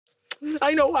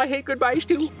I know, I hate goodbyes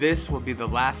too. This will be the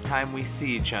last time we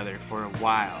see each other for a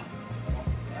while.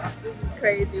 This is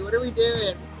crazy. What are we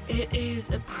doing? It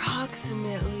is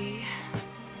approximately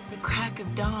the crack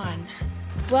of dawn.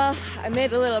 Well, I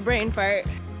made a little brain fart.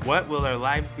 What will our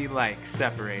lives be like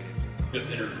separated?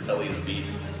 Just entered the belly of the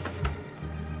beast.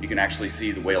 You can actually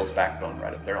see the whale's backbone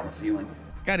right up there on the ceiling.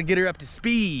 Gotta get her up to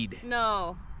speed.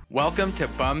 No. Welcome to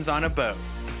Bums on a Boat,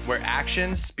 where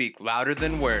actions speak louder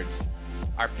than words.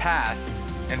 Our past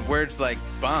and words like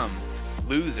bum,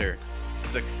 loser,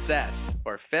 success,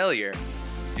 or failure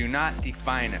do not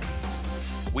define us.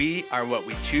 We are what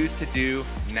we choose to do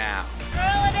now.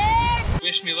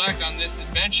 Wish me luck on this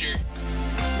adventure.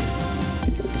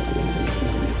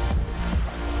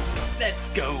 Let's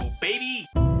go, baby!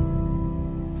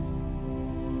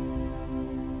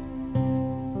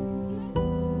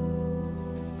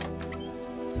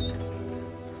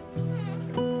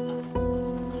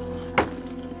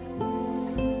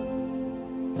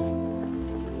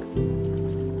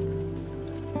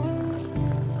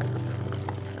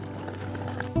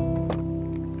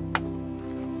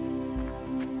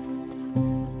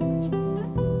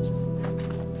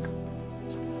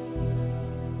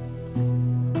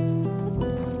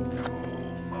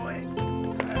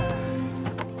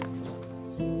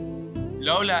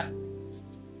 Lola.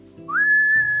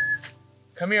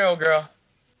 Come here, old girl.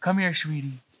 Come here,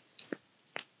 sweetie.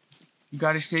 You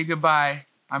gotta say goodbye.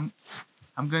 I'm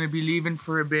gonna be leaving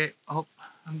for a bit. Oh,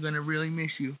 I'm gonna really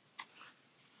miss you.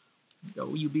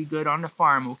 So you be good on the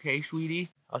farm, okay, sweetie?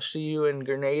 I'll see you in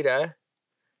Grenada.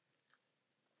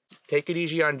 Take it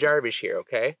easy on Jarvis here,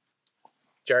 okay?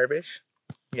 Jarvis?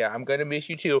 Yeah, I'm gonna miss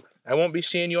you too. I won't be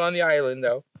seeing you on the island,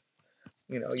 though.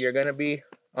 You know, you're gonna be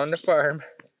on the farm.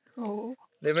 Oh.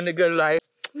 Living a good life.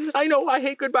 I know, I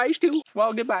hate goodbyes too.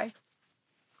 Well, goodbye.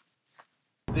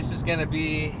 This is gonna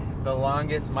be the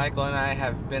longest Michael and I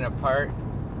have been apart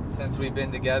since we've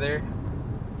been together,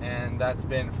 and that's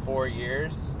been 4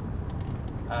 years.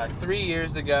 3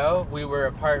 years ago, we were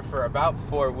apart for about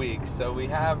 4 weeks, so we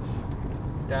have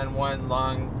done one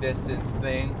long distance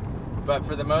thing, but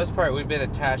for the most part, we've been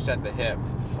attached at the hip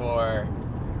for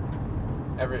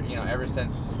ever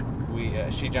since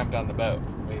she jumped on the boat.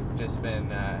 We've just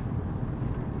been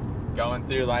going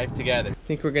through life together. I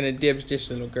think we're gonna dibs this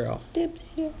little girl.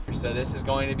 Dibs here. So this is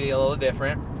going to be a little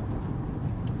different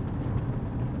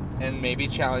and maybe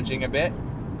challenging a bit.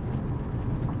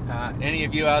 Any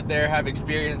of you out there have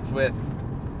experience with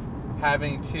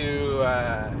having to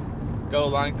go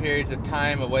long periods of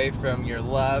time away from your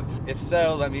love? If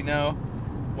so, let me know.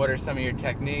 What are some of your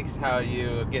techniques, how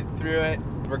you get through it?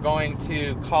 We're going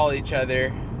to call each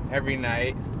other every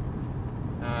night.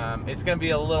 It's gonna be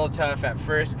a little tough at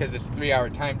first because it's a 3-hour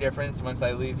time difference once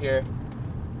I leave here,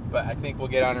 but I think we'll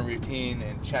get on a routine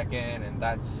and check in, and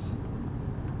that's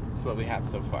what we have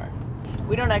so far.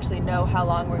 We don't actually know how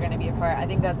long we're going to be apart. I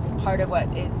think that's part of what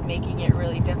is making it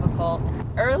really difficult.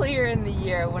 Earlier in the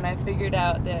year, when I figured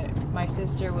out that my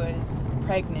sister was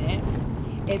pregnant,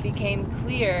 it became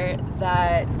clear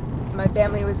that my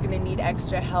family was going to need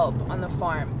extra help on the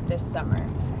farm this summer.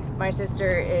 My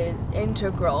sister is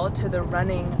integral to the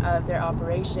running of their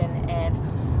operation,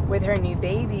 and with her new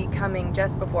baby coming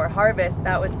just before harvest,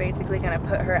 that was basically going to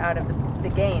put her out of the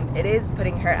game. It is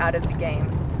putting her out of the game.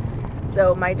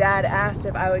 So my dad asked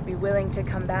if I would be willing to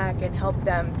come back and help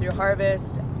them through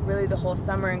harvest, really the whole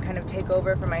summer, and kind of take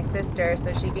over for my sister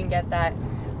so she can get that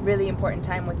really important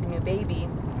time with the new baby.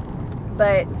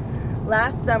 But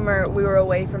last summer we were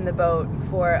away from the boat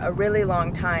for a really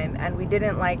long time, and we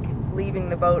didn't like leaving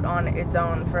the boat on its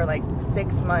own for like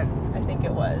 6 months, I think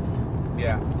it was.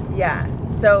 Yeah,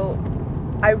 so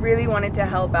I really wanted to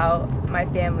help out my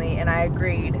family, and I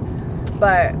agreed.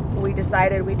 But we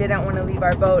decided we didn't want to leave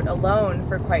our boat alone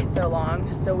for quite so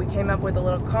long, so we came up with a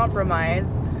little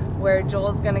compromise where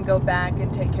Joel's going to go back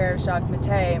and take care of Jacques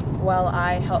Mate while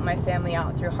I help my family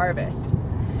out through harvest.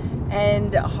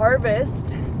 And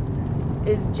harvest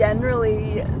is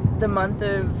generally the month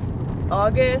of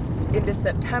August into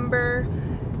September.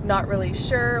 Not really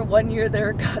sure. One year they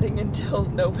were cutting until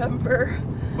November.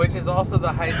 Which is also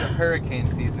the height of hurricane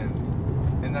season.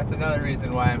 And that's another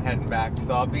reason why I'm heading back.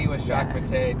 So I'll be with Jacques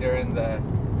Mate during the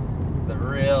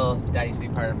real dicey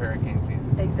part of hurricane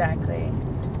season. Exactly.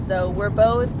 So we're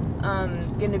both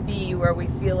going to be where we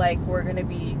feel like we're going to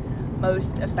be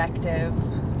most effective.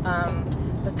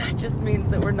 But that just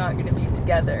means that we're not going to be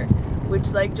together.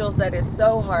 Which, like Joel said, is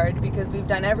so hard because we've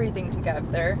done everything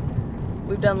together.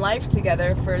 We've done life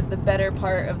together for the better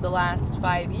part of the last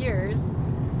 5 years.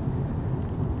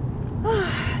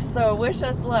 So wish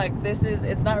us luck.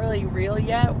 It's not really real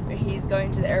yet. He's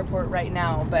going to the airport right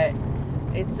now, but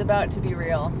it's about to be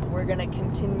real. We're gonna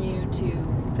continue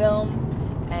to film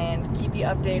and keep you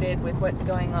updated with what's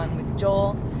going on with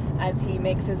Joel as he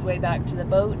makes his way back to the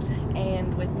boat,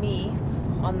 and with me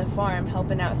on the farm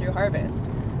helping out through harvest,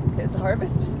 because the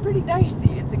harvest is pretty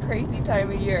dicey. It's a crazy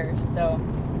time of year, so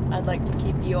I'd like to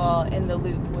keep you all in the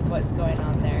loop with what's going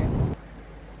on there.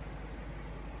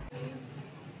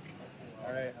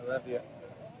 All right, I love you.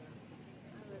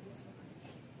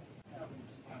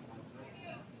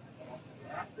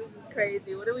 This is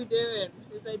crazy. What are we doing?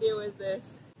 Whose idea was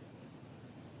this?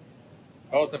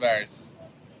 Both of ours.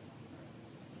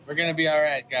 We're gonna be all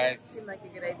right, guys. Seemed like a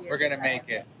good idea. We're gonna make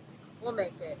it. We'll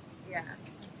make it. Yeah.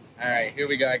 All right, here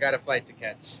we go. I got a flight to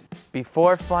catch.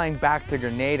 Before flying back to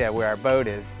Grenada, where our boat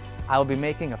is, I will be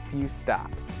making a few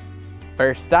stops.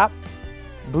 First stop,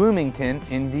 Bloomington,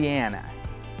 Indiana.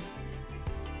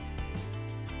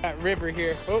 That river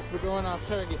here. Oh, we're going off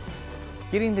target.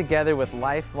 Getting together with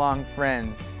lifelong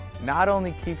friends not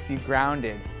only keeps you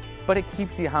grounded, but it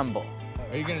keeps you humble.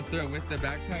 Are you gonna throw with the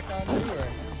backpack on too, or?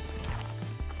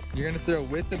 You're gonna throw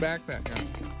with the backpack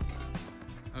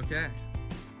on. Okay.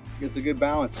 It's a good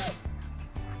balance.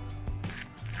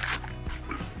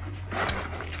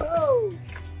 Oh!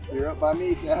 You're up by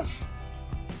me, Seth.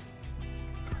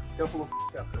 Couple of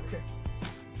up, okay?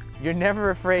 You're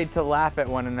never afraid to laugh at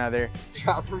one another.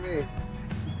 Shot for me.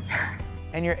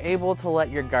 And you're able to let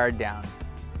your guard down,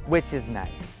 which is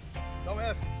nice. Don't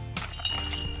miss.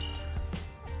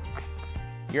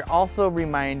 You're also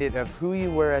reminded of who you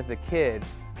were as a kid,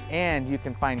 and you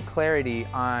can find clarity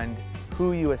on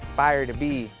who you aspire to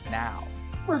be now.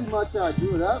 Pretty much I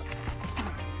do it up.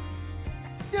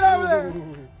 Get over there!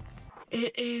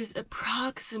 It is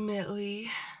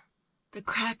approximately the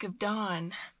crack of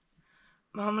dawn.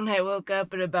 Mom and I woke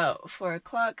up at about 4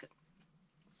 o'clock.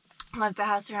 Left the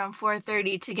house around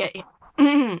 4:30 to get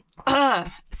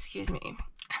excuse me,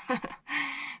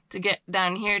 to get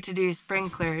down here to do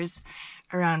sprinklers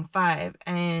around 5,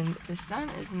 and the sun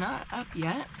is not up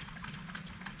yet.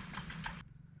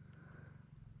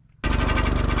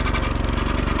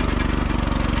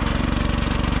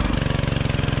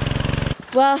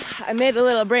 Well, I made a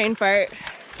little brain fart.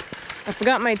 I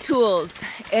forgot my tools,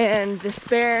 and the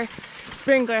spare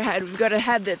sprinkler head, we've got a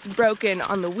head that's broken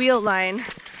on the wheel line,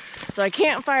 so I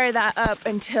can't fire that up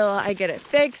until I get it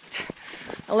fixed.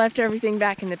 I left everything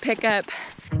back in the pickup.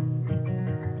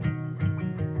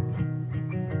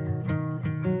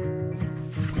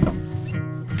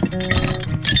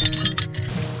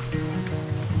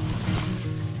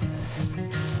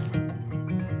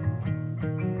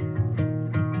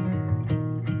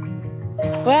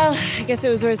 Well, I guess it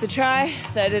was worth a try.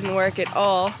 That didn't work at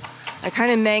all. I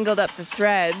kind of mangled up the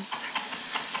threads.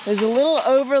 There's a little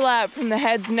overlap from the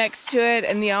heads next to it,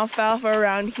 and the alfalfa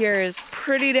around here is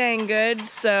pretty dang good,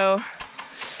 so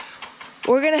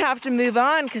we're gonna have to move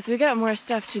on because we got more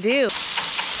stuff to do.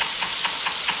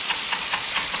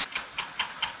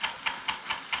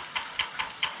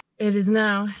 It is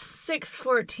now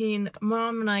 6:14.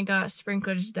 Mom and I got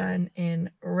sprinklers done in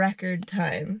record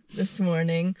time this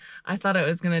morning. I thought it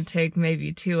was gonna take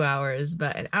maybe 2 hours,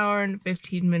 but 1 hour and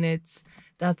 15 minutes.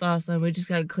 That's awesome. We just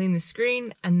gotta clean the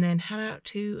screen and then head out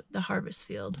to the harvest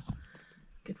field.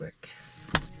 Good work.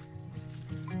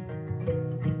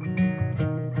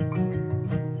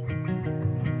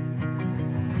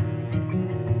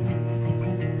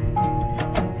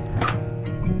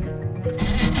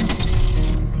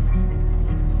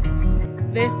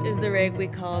 This is the rig we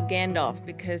call Gandalf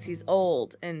because he's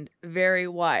old and very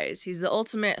wise. He's the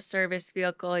ultimate service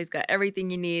vehicle. He's got everything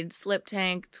you need: slip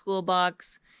tank,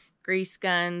 toolbox, grease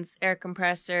guns, air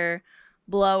compressor,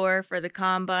 blower for the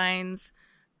combines,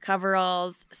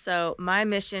 coveralls. So my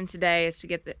mission today is to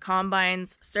get the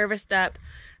combines serviced up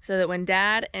so that when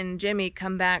Dad and Jimmy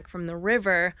come back from the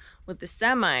river with the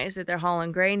semis that they're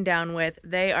hauling grain down with,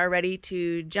 they are ready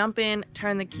to jump in,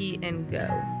 turn the key, and go.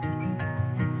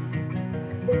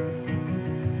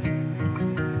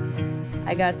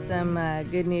 I got some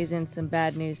good news and some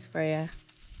bad news for you.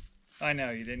 I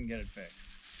know, you didn't get it fixed.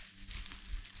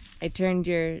 I turned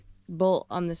your bolt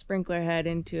on the sprinkler head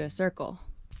into a circle.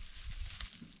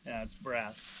 Yeah, it's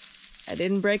brass. I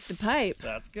didn't break the pipe,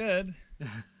 That's good.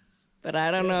 but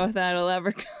I don't know if that'll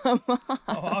ever come off. Oh,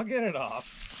 I'll get it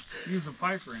off. Use a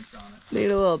pipe wrench on it.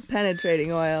 Need a little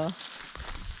penetrating oil.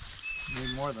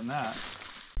 Need more than that.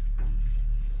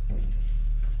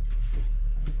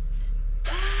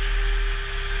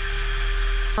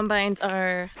 Combines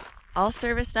are all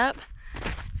serviced up,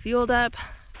 fueled up,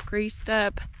 greased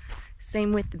up.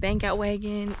 Same with the bank out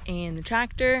wagon and the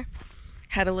tractor.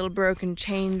 Had a little broken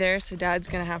chain there, so Dad's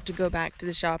gonna have to go back to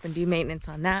the shop and do maintenance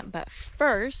on that. But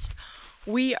first,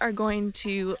 we are going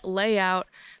to lay out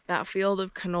that field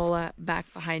of canola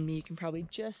back behind me. You can probably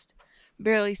just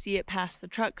barely see it past the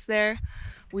trucks there.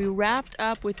 We wrapped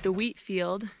up with the wheat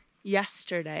field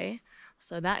yesterday.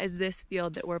 So that is this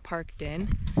field that we're parked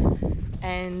in.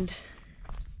 And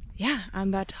yeah, I'm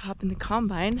about to hop in the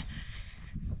combine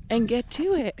and get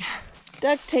to it.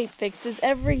 Duct tape fixes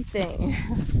everything.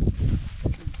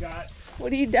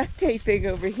 What are you duct taping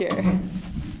over here?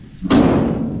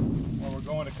 Well, we're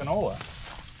going to canola.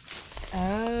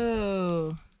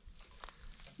 Oh,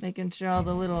 making sure all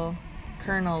the little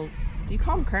kernels, do you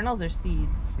call them kernels or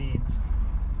seeds? Seeds.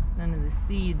 None of the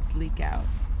seeds leak out.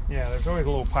 Yeah, there's always a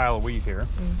little pile of wheat here.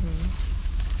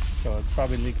 So it's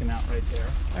probably leaking out right there.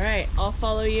 All right, I'll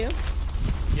follow you.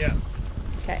 Yes.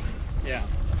 Okay. Yeah.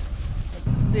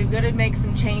 So we've got to make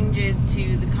some changes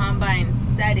to the combine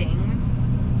settings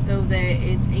so that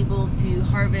it's able to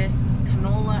harvest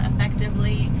canola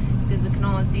effectively, because the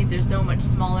canola seeds are so much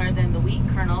smaller than the wheat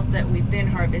kernels that we've been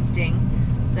harvesting.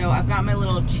 So I've got my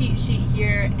little cheat sheet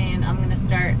here and I'm going to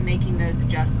start making those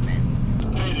adjustments.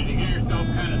 Okay, did you get yourself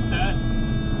kind of set?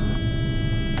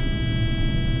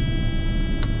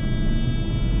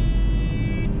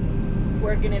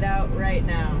 Working it out right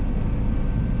now.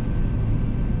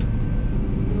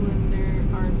 Cylinder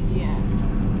RPM.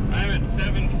 I'm at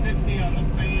 750 on the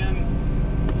fan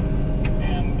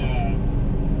and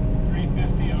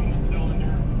 350 on the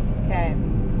cylinder. Okay.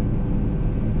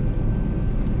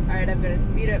 Alright, I'm going to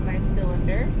speed up my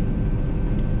cylinder.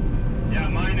 Yeah,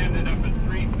 mine ended up at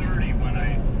 330 when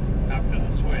after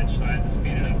the switch, so I had to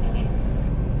speed it up a little.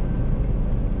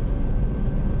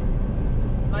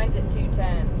 Mine's at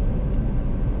 210.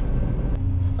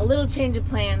 A little change of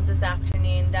plans this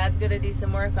afternoon. Dad's gonna do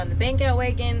some work on the bank out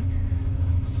wagon.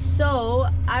 So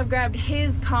I've grabbed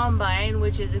his combine,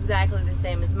 which is exactly the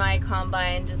same as my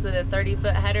combine, just with a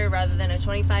 30-foot header rather than a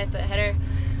 25-foot header.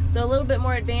 So a little bit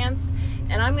more advanced.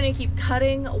 And I'm gonna keep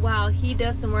cutting while he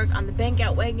does some work on the bank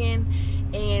out wagon.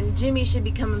 And Jimmy should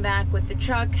be coming back with the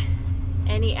truck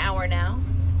any hour now.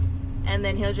 And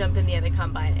then he'll jump in the other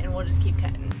combine and we'll just keep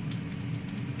cutting.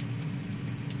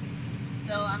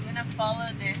 So I'm gonna follow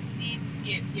this seed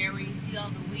skip here where you see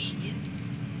all the weeds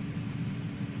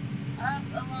up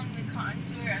along the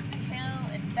contour of the hill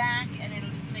and back, and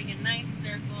it'll just make a nice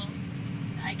circle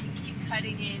that I can keep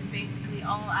cutting in basically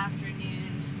all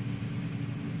afternoon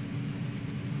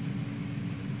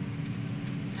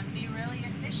and be really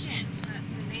efficient. That's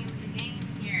the name of the game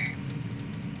here,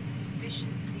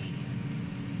 efficiency.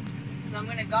 So I'm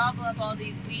gonna gobble up all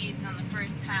these weeds on the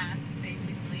first pass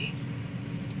basically,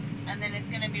 and then it's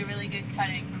going to be really good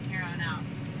cutting from here on out.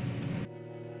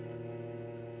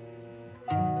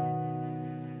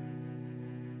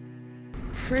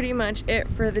 Pretty much it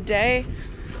for the day.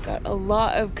 Got a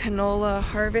lot of canola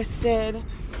harvested.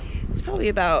 It's probably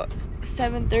about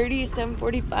 7:30,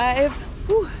 7:45.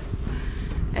 Whew.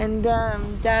 And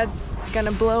Dad's going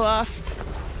to blow off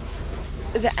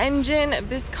the engine of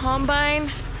this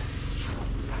combine,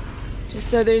 just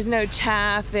so there's no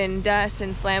chaff and dust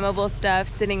and flammable stuff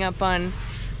sitting up on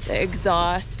the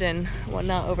exhaust and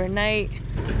whatnot overnight.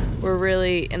 We're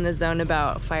really in the zone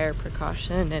about fire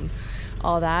precaution and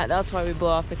all that. That's why we blow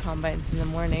off the combines in the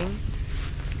morning.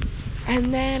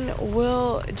 And then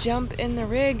we'll jump in the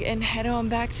rig and head on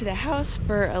back to the house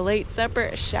for a late supper,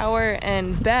 a shower,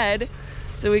 and bed,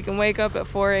 so we can wake up at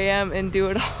 4 a.m. and do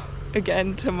it all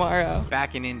again tomorrow.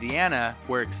 Back in Indiana,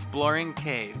 we're exploring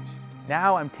caves.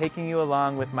 Now I'm taking you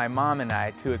along with my mom and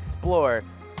I to explore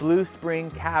Blue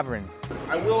Spring Caverns.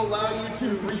 I will allow you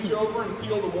to reach over and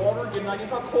feel the water, get an idea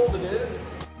of how cold it is.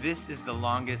 This is the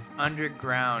longest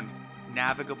underground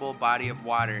navigable body of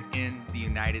water in the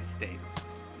United States.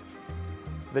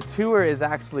 The tour is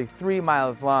actually 3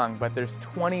 miles long, but there's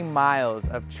 20 miles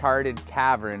of charted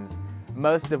caverns,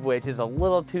 most of which is a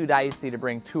little too dicey to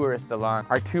bring tourists along.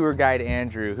 Our tour guide,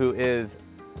 Andrew, who is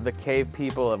the cave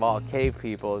people of all cave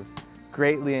peoples,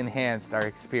 greatly enhanced our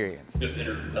experience. Just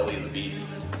entered the belly of the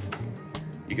beast.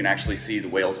 You can actually see the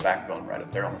whale's backbone right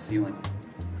up there on the ceiling.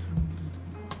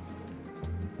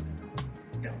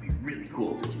 That would be really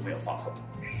cool if it was a whale fossil.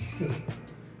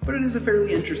 But it is a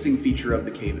fairly interesting feature of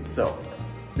the cave itself.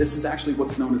 This is actually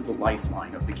what's known as the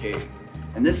lifeline of the cave.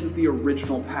 And this is the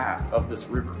original path of this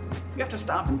river. You have to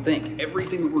stop and think.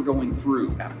 Everything that we're going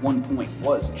through at one point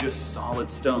was just solid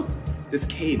stone. This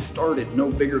cave started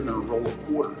no bigger than a roll of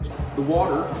quarters. The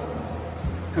water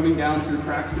coming down through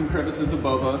cracks and crevices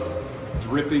above us,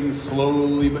 dripping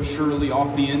slowly but surely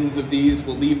off the ends of these,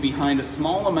 will leave behind a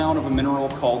small amount of a mineral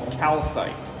called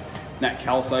calcite. That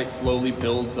calcite slowly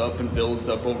builds up and builds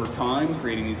up over time,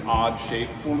 creating these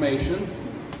odd-shaped formations.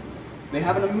 They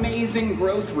have an amazing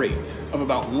growth rate of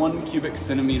about 1 cubic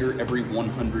centimeter every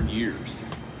 100 years.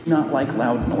 Not like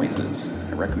loud noises.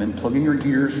 I recommend plugging your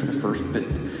ears for the first bit,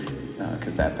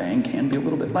 because that bang can be a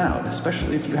little bit loud,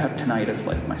 especially if you have tinnitus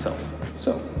like myself.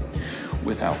 So,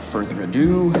 without further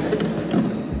ado,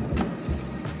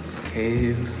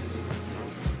 Cave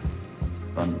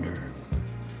Thunder.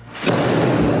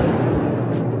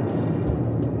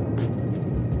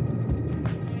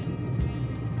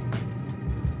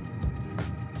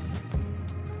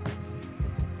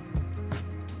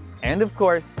 And of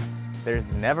course, there's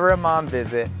never a mom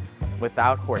visit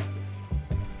without horses.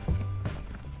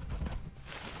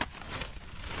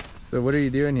 So what are you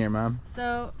doing here, Mom?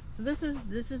 So this is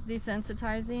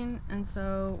desensitizing, and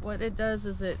so what it does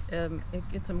is it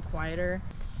gets them quieter.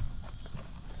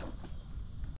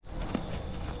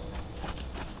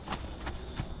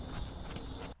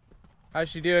 How's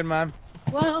she doing, Mom?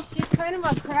 Well, she's kind of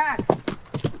on crack.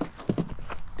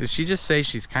 Did she just say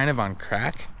she's kind of on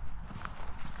crack?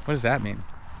 What does that mean?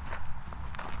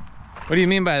 What do you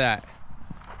mean by that?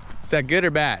 Is that good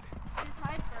or bad? She's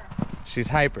hyper. She's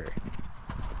hyper.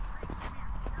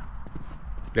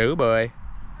 Oh boy.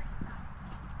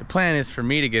 The plan is for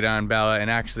me to get on Bella and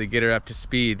actually get her up to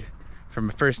speed for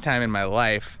the first time in my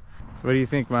life. What do you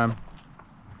think, Mom?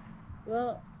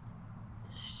 Well,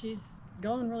 she's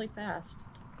going really fast.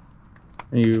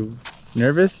 Are you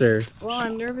nervous or? Well,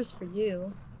 I'm nervous for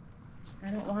you. I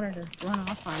don't want her to run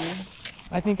off on me.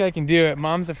 I think I can do it.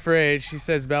 Mom's afraid. She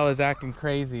says Bella's acting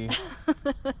crazy.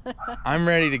 I'm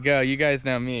ready to go. You guys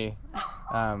know me.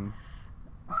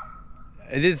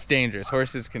 It is dangerous.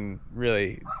 Horses can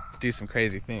really do some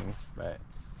crazy things, but.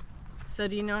 So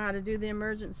do you know how to do the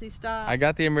emergency stop? I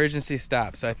got the emergency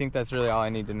stop, so I think that's really all I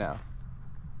need to know.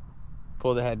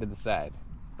 Pull the head to the side.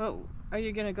 But are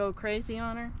you gonna go crazy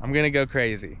on her? I'm gonna go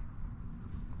crazy.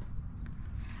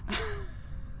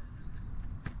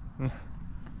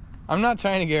 I'm not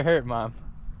trying to get hurt, Mom.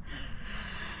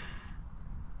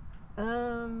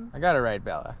 I gotta ride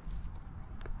Bella.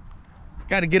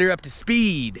 Gotta get her up to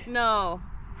speed. No.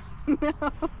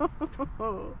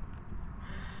 No.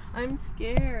 I'm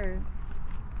scared.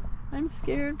 I'm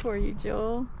scared for you,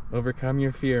 Joel. Overcome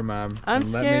your fear, Mom. I'm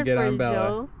and scared let me get for on you, Bella.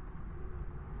 Joel.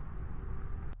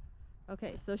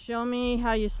 Okay, so show me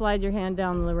how you slide your hand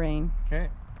down the rein. Okay.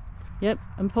 Yep,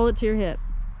 and pull it to your hip.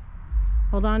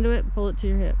 Hold on to it, pull it to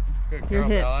your hip. Good Your girl,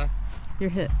 hip. Bella. Your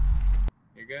hip.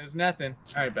 Here goes nothing.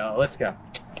 All right, Bella, let's go.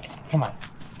 Come on.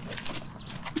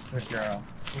 Good girl.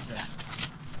 Good girl.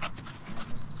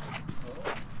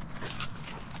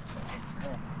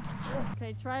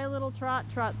 Okay, try a little trot.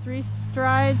 Trot 3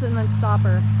 strides and then stop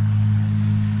her.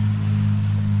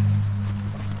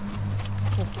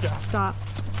 Oh, yeah. Stop.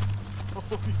 Oh,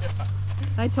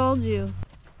 yeah. I told you.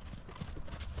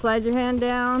 Slide your hand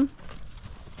down.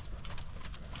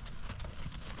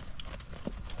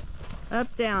 Up,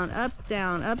 down, up,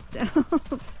 down, up, down.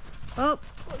 Oh.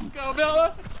 Let's go,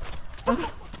 Bella.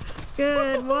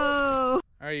 Good, whoa.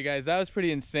 All right, you guys, that was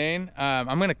pretty insane.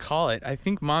 I'm gonna call it. I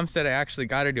think Mom said I actually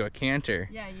got her to a canter.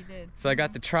 Yeah, you did. So I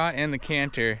got the trot and the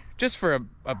canter, just for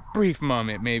a brief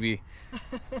moment, maybe,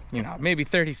 you know, maybe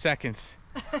 30 seconds.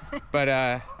 But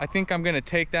I think I'm gonna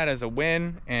take that as a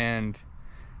win and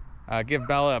give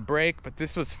Bella a break. But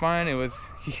this was fun.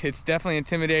 It's definitely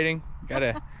intimidating.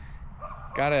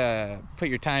 Gotta put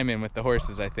your time in with the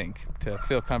horses, I think, to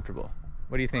feel comfortable.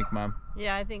 What do you think, Mom?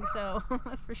 Yeah, I think so,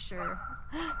 for sure.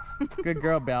 Good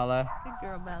girl, Bella. Good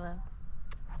girl, Bella.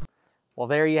 Well,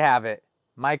 there you have it.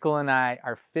 Michael and I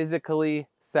are physically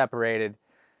separated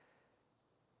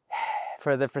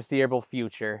for the foreseeable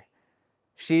future.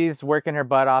 She's working her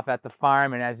butt off at the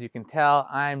farm, and as you can tell,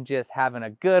 I'm just having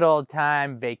a good old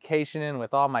time vacationing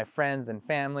with all my friends and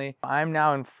family. I'm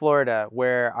now in Florida,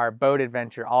 where our boat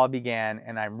adventure all began,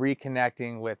 and I'm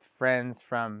reconnecting with friends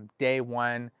from day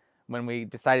one when we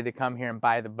decided to come here and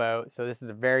buy the boat. So this is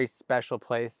a very special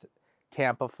place,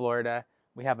 Tampa, Florida.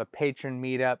 We have a patron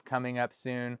meetup coming up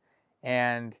soon,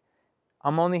 and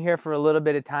I'm only here for a little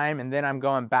bit of time, and then I'm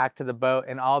going back to the boat,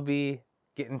 and I'll be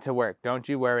getting to work. Don't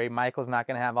you worry, Michael's not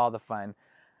going to have all the fun.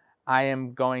 I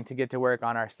am going to get to work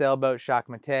on our sailboat, Jacques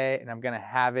Mate, and I'm going to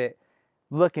have it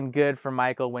looking good for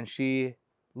Michael when she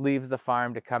leaves the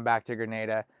farm to come back to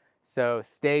Grenada. So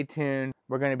stay tuned.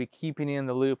 We're going to be keeping you in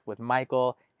the loop with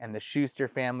Michael and the Schuster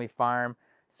family farm.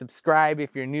 Subscribe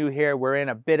if you're new here. We're in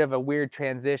a bit of a weird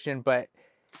transition, but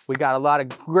we got a lot of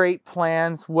great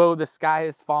plans. Whoa, the sky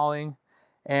is falling.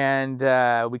 And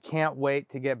we can't wait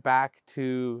to get back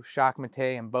to Jacques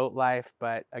Mate and boat life.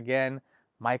 But again,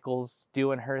 Michael's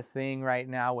doing her thing right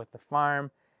now with the farm,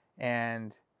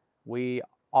 and we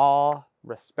all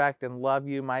respect and love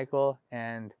you, Michael,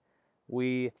 and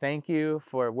we thank you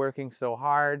for working so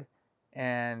hard,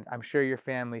 and I'm sure your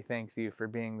family thanks you for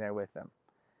being there with them.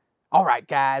 All right,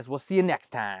 guys, we'll see you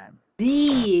next time.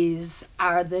 These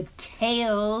are the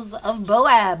tales of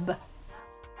BOAB.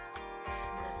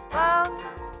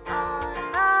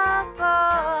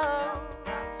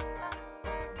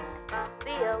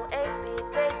 BOAB,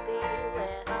 baby,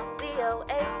 we're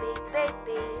BOAB,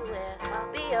 baby, we're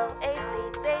BOAB.